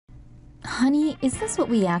Honey, is this what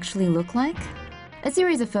we actually look like? A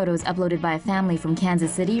series of photos uploaded by a family from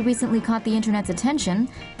Kansas City recently caught the internet's attention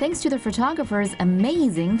thanks to the photographer's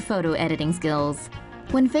amazing photo editing skills.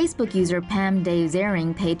 When Facebook user Pam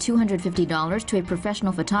Dave-Zering paid $250 to a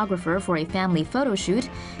professional photographer for a family photo shoot,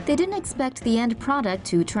 they didn't expect the end product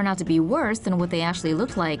to turn out to be worse than what they actually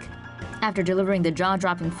looked like. After delivering the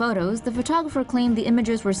jaw-dropping photos, the photographer claimed the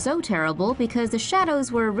images were so terrible because the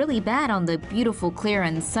shadows were really bad on the beautiful, clear,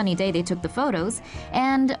 and sunny day they took the photos,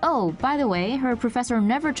 and, oh, by the way, her professor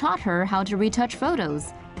never taught her how to retouch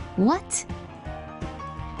photos. What?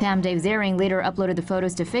 Pam Dave-Zering later uploaded the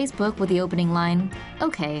photos to Facebook with the opening line,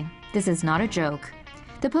 "Okay, this is not a joke."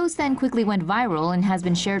 The post then quickly went viral and has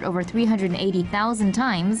been shared over 380,000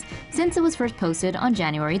 times since it was first posted on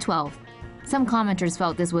January 12th. Some commenters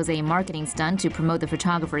felt this was a marketing stunt to promote the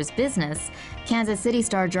photographer's business. Kansas City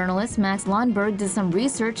Star journalist Max Lundberg did some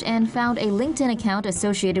research and found a LinkedIn account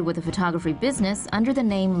associated with the photography business under the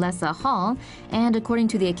name Lessa Hall, and according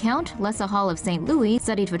to the account, Lessa Hall of St. Louis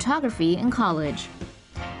studied photography in college.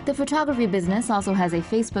 The photography business also has a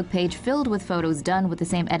Facebook page filled with photos done with the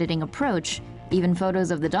same editing approach. Even photos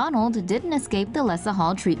of the Donald didn't escape the Lessa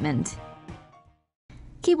Hall treatment.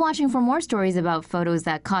 Keep watching for more stories about photos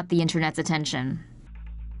that caught the internet's attention.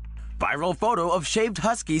 Viral photo of shaved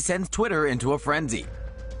husky sends Twitter into a frenzy.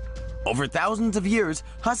 Over thousands of years,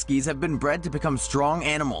 huskies have been bred to become strong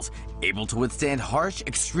animals, able to withstand harsh,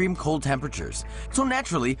 extreme cold temperatures. So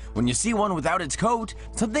naturally, when you see one without its coat,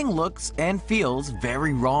 something looks and feels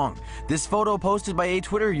very wrong. This photo posted by a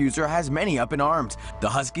Twitter user has many up in arms. The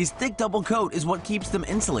husky's thick double coat is what keeps them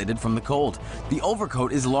insulated from the cold. The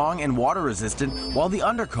overcoat is long and water resistant, while the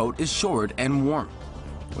undercoat is short and warm.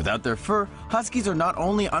 Without their fur, huskies are not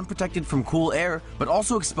only unprotected from cool air, but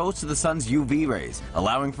also exposed to the sun's UV rays,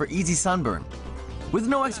 allowing for easy sunburn. With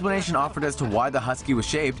no explanation offered as to why the husky was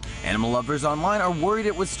shaved, animal lovers online are worried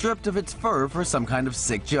it was stripped of its fur for some kind of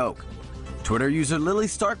sick joke. Twitter user Lily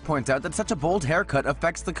Stark points out that such a bold haircut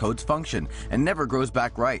affects the coat's function and never grows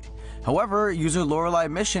back right. However, user Lorelei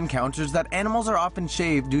Mission counters that animals are often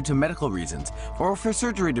shaved due to medical reasons or for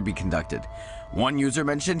surgery to be conducted. One user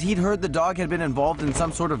mentioned he'd heard the dog had been involved in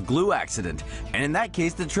some sort of glue accident, and in that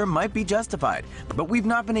case the trim might be justified, but we've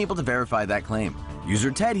not been able to verify that claim.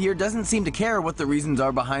 User Ted here doesn't seem to care what the reasons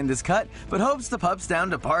are behind this cut, but hopes the pup's down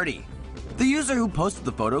to party. The user who posted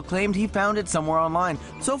the photo claimed he found it somewhere online,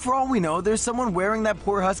 so for all we know, there's someone wearing that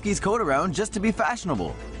poor husky's coat around just to be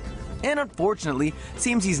fashionable. And unfortunately,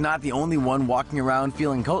 seems he's not the only one walking around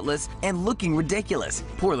feeling coatless and looking ridiculous.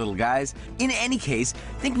 Poor little guys. In any case,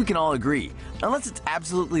 I think we can all agree, unless it's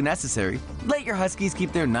absolutely necessary, let your huskies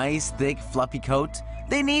keep their nice, thick, fluffy coats.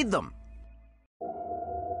 They need them.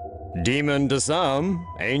 Demon to some,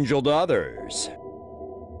 angel to others.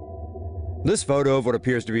 This photo of what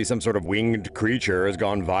appears to be some sort of winged creature has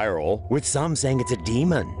gone viral, with some saying it's a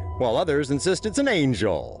demon, while others insist it's an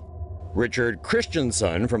angel. Richard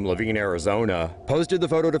Christensen from Levine, Arizona, posted the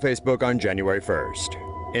photo to Facebook on January 1st.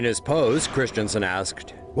 In his post, Christensen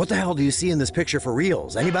asked, "What the hell do you see in this picture for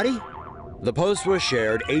reals? Anybody?" The post was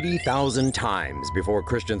shared 80,000 times before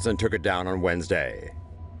Christensen took it down on Wednesday.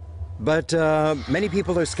 But many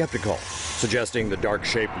people are skeptical, suggesting the dark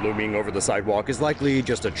shape looming over the sidewalk is likely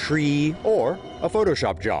just a tree or a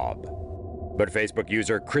Photoshop job. But Facebook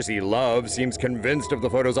user Chrissy Love seems convinced of the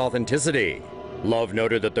photo's authenticity. Love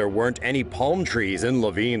noted that there weren't any palm trees in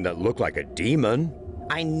Levine that looked like a demon.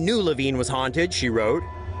 "I knew Levine was haunted," she wrote.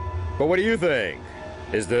 But what do you think?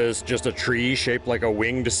 Is this just a tree shaped like a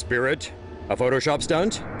winged spirit? A Photoshop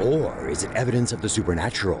stunt? Or is it evidence of the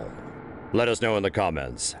supernatural? Let us know in the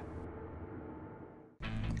comments.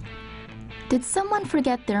 Did someone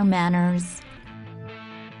forget their manners?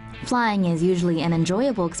 Flying is usually an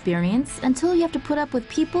enjoyable experience until you have to put up with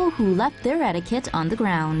people who left their etiquette on the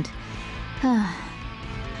ground.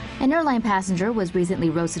 An airline passenger was recently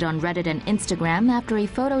roasted on Reddit and Instagram after a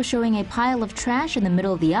photo showing a pile of trash in the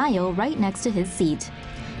middle of the aisle right next to his seat.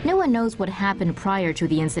 No one knows what happened prior to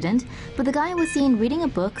the incident, but the guy was seen reading a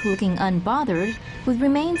book looking unbothered with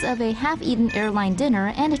remains of a half-eaten airline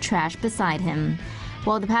dinner and trash beside him.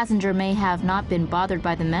 While the passenger may have not been bothered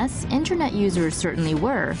by the mess, internet users certainly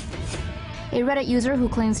were. A Reddit user who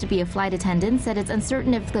claims to be a flight attendant said it's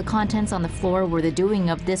uncertain if the contents on the floor were the doing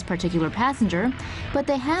of this particular passenger, but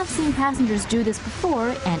they have seen passengers do this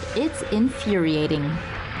before, and it's infuriating.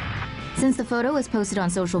 Since the photo was posted on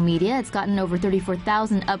social media, it's gotten over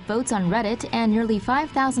 34,000 upvotes on Reddit and nearly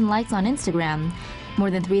 5,000 likes on Instagram.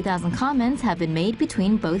 More than 3,000 comments have been made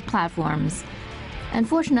between both platforms.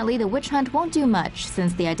 Unfortunately, the witch hunt won't do much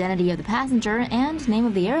since the identity of the passenger and name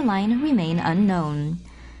of the airline remain unknown.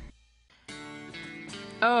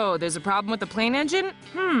 Oh, there's a problem with the plane engine?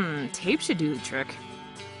 Tape should do the trick.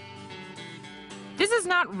 This is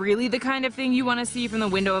not really the kind of thing you want to see from the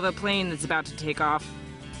window of a plane that's about to take off.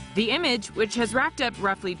 The image, which has racked up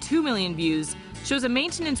roughly 2 million views, shows a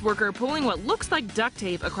maintenance worker pulling what looks like duct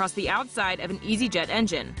tape across the outside of an EasyJet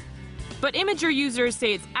engine. But Imager users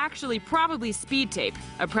say it's actually probably speed tape,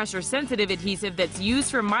 a pressure-sensitive adhesive that's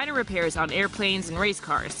used for minor repairs on airplanes and race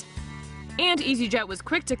cars. And EasyJet was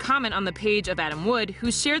quick to comment on the page of Adam Wood,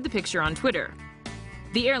 who shared the picture on Twitter.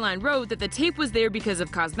 The airline wrote that the tape was there because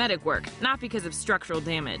of cosmetic work, not because of structural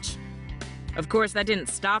damage. Of course, that didn't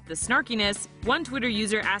stop the snarkiness. One Twitter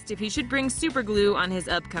user asked if he should bring superglue on his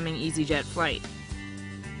upcoming EasyJet flight.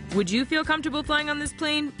 Would you feel comfortable flying on this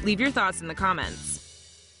plane? Leave your thoughts in the comments.